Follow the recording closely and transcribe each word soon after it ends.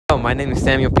My name is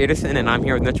Samuel Peterson, and I'm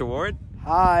here with Mitchell Ward.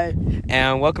 Hi.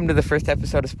 And welcome to the first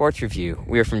episode of Sports Review.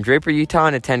 We are from Draper, Utah,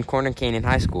 and attend Corner Canyon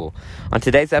High School. On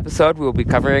today's episode, we will be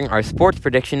covering our sports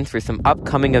predictions for some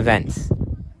upcoming events.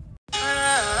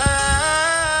 Happy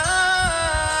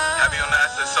on the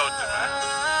asset soldier, man.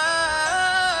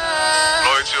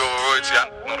 Loyalty over royalty, I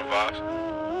know the vibes.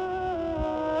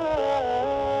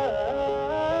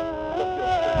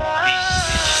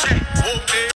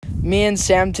 Me and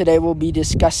Sam today will be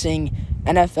discussing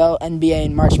NFL, NBA,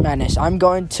 and March Madness. I'm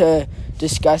going to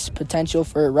discuss potential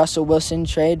for a Russell Wilson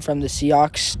trade from the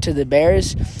Seahawks to the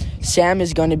Bears. Sam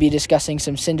is going to be discussing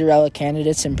some Cinderella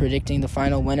candidates and predicting the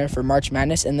final winner for March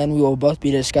Madness, and then we will both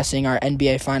be discussing our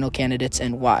NBA final candidates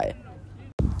and why.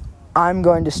 I'm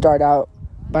going to start out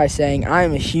by saying I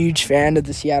am a huge fan of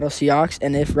the Seattle Seahawks,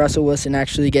 and if Russell Wilson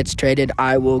actually gets traded,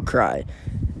 I will cry.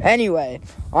 Anyway,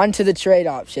 on to the trade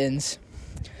options.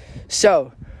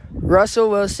 So, Russell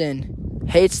Wilson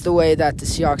hates the way that the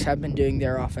Seahawks have been doing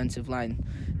their offensive line.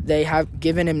 They have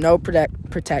given him no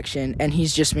protection, and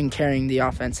he's just been carrying the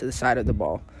offense to the side of the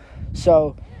ball.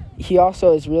 So, he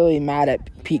also is really mad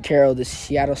at Pete Carroll, the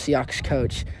Seattle Seahawks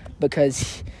coach,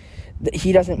 because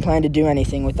he doesn't plan to do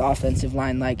anything with the offensive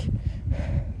line, like,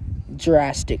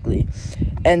 drastically.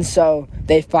 And so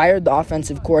they fired the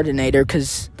offensive coordinator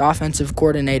because the offensive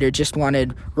coordinator just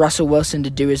wanted Russell Wilson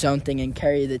to do his own thing and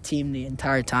carry the team the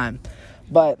entire time.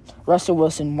 But Russell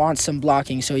Wilson wants some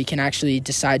blocking so he can actually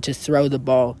decide to throw the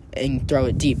ball and throw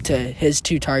it deep to his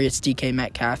two targets, DK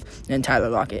Metcalf and Tyler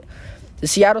Lockett. The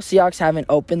Seattle Seahawks haven't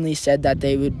openly said that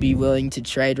they would be willing to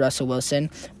trade Russell Wilson,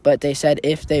 but they said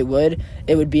if they would,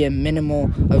 it would be a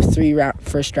minimal of 3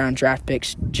 first-round draft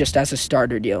picks just as a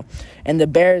starter deal. And the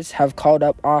Bears have called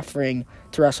up offering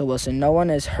to Russell Wilson. No one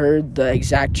has heard the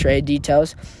exact trade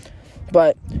details,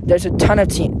 but there's a ton of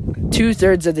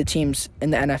two-thirds of the teams in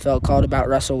the NFL called about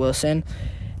Russell Wilson.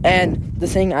 And the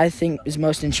thing I think is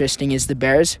most interesting is the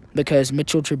Bears, because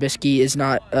Mitchell Trubisky is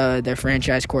not their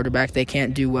franchise quarterback. They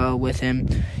can't do well with him.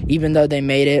 Even though they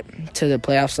made it to the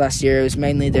playoffs last year, it was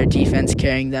mainly their defense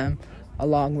carrying them,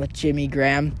 along with Jimmy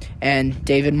Graham and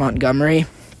David Montgomery.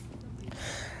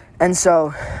 And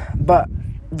so, but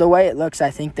the way it looks, I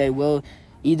think they will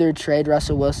either trade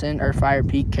Russell Wilson or fire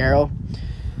Pete Carroll.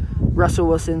 Russell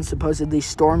Wilson supposedly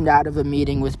stormed out of a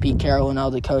meeting with Pete Carroll and all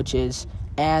the coaches,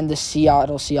 and the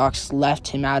Seattle Seahawks left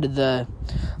him out of the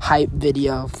hype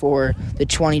video for the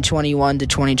 2021 to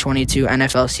 2022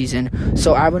 NFL season.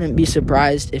 So I wouldn't be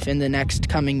surprised if in the next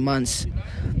coming months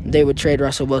they would trade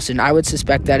Russell Wilson. I would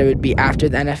suspect that it would be after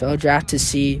the NFL draft to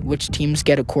see which teams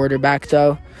get a quarterback,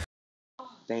 though.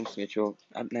 Thanks, Mitchell.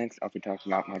 Up next, I'll be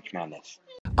talking about March Madness.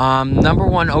 Number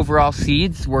 1 overall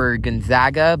seeds were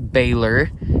Gonzaga, Baylor,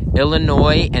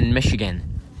 Illinois, and Michigan.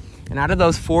 And out of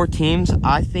those 4 teams,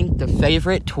 I think the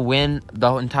favorite to win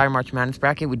the entire March Madness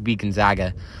bracket would be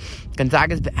Gonzaga.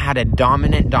 Gonzaga's had a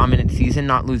dominant season,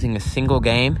 not losing a single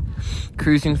game,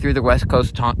 cruising through the West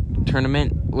Coast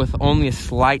tournament with only a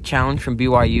slight challenge from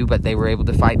BYU, but they were able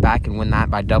to fight back and win that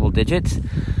by double digits.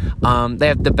 They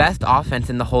have the best offense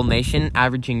in the whole nation,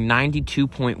 averaging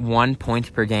 92.1 points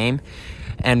per game,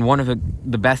 and one of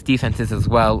the best defenses as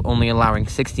well, only allowing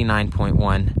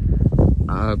 69.1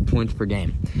 points per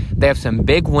game. They have some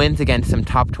big wins against some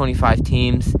top 25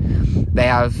 teams. They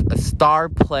have a star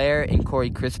player in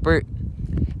Corey Kispert,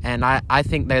 and I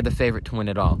think they're the favorite to win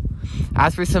it all.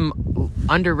 As for some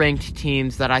underranked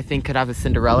teams that I think could have a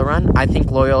Cinderella run, I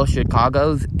think Loyola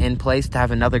Chicago's in place to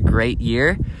have another great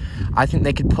year. I think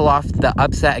they could pull off the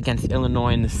upset against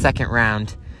Illinois in the second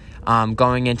round,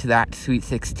 going into that Sweet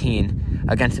 16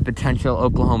 against a potential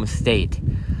Oklahoma State.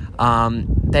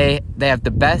 They have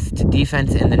the best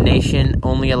defense in the nation,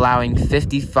 only allowing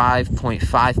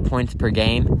 55.5 points per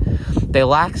game. They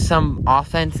lack some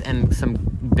offense and some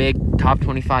big top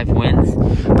 25 wins,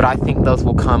 but I think those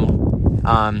will come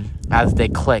as they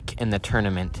click in the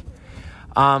tournament.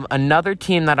 Another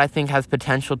team that I think has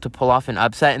potential to pull off an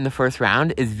upset in the first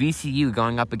round is VCU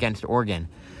going up against Oregon.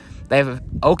 They have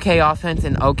an okay offense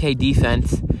and okay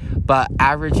defense, but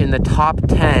average in the top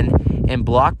 10 in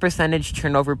block percentage,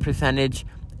 turnover percentage,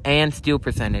 and steal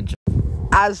percentage.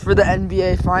 As for the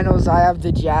NBA Finals, I have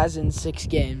the Jazz in 6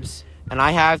 games. And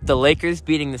I have the Lakers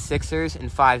beating the Sixers in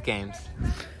 5 games.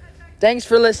 Thanks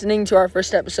for listening to our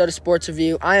first episode of Sports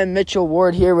Review. I am Mitchell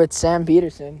Ward here with Sam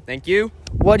Peterson. Thank you.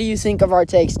 What do you think of our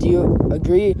takes? Do you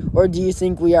agree, or do you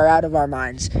think we are out of our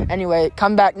minds? Anyway,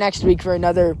 come back next week for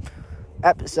another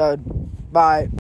episode. Bye.